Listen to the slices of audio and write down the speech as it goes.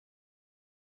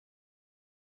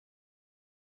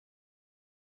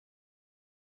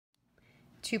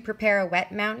to prepare a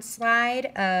wet mount slide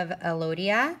of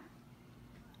Elodea,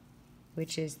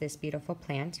 which is this beautiful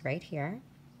plant right here.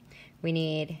 We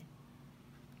need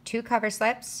 2 cover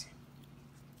slips,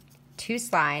 2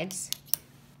 slides,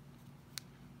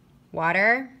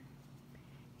 water,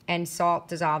 and salt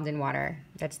dissolved in water.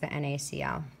 That's the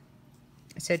NaCl.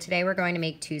 So today we're going to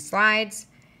make 2 slides.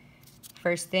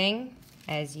 First thing,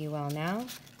 as you well know,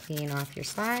 clean off your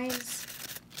slides.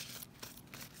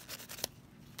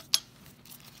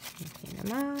 Clean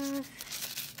them off.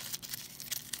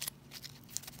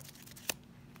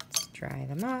 Let's dry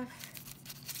them off.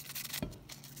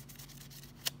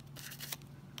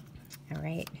 All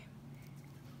right.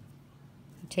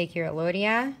 Take your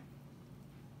Elodea.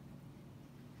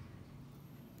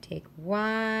 Take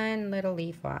one little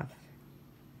leaf off.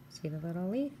 See the little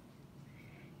leaf?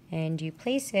 And you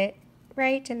place it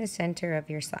right in the center of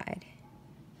your slide.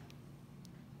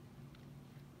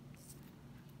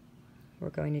 We're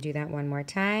going to do that one more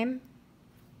time.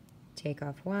 Take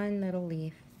off one little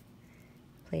leaf,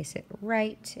 place it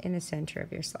right in the center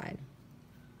of your slide.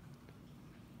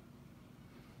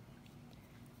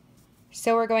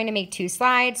 So we're going to make 2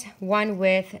 slides, one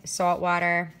with salt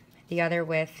water, the other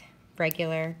with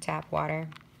regular tap water.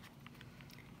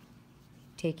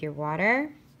 Take your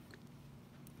water,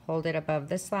 hold it above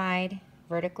the slide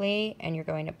vertically, and you're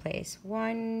going to place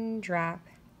 1 drop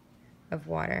of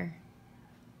water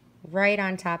right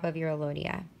on top of your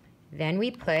Elodea. Then we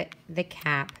put the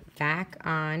cap back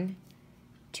on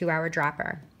to our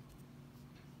dropper.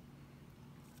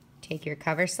 Take your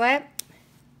cover slip,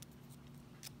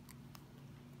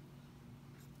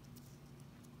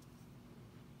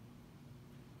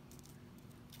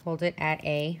 hold it at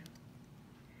a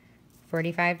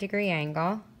 45-degree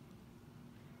angle,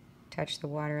 touch the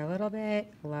water a little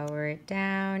bit, lower it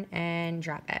down, and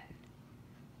drop it.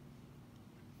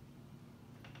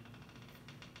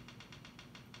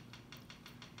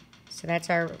 So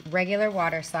that's our regular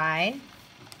water slide.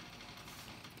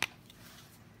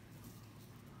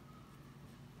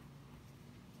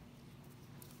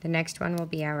 The next one will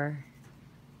be our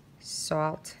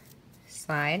salt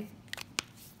slide.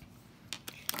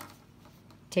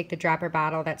 Take the dropper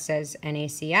bottle that says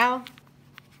NaCl.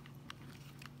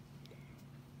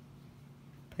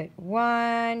 Put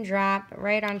 1 drop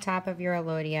right on top of your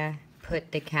Elodea.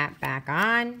 Put the cap back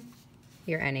on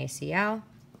your NaCl.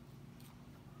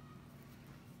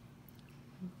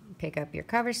 Pick up your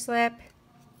cover slip.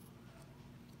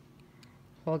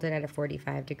 Hold it at a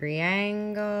 45-degree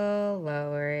angle.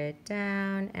 Lower it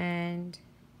down, and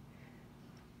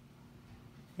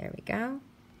there we go.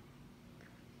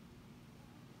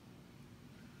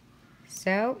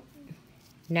 So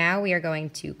now we are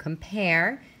going to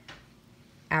compare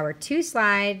our 2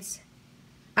 slides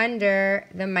under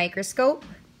the microscope.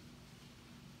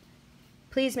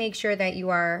 Please make sure that you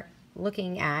are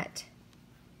looking at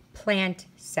plant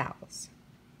cells.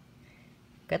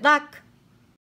 Good luck!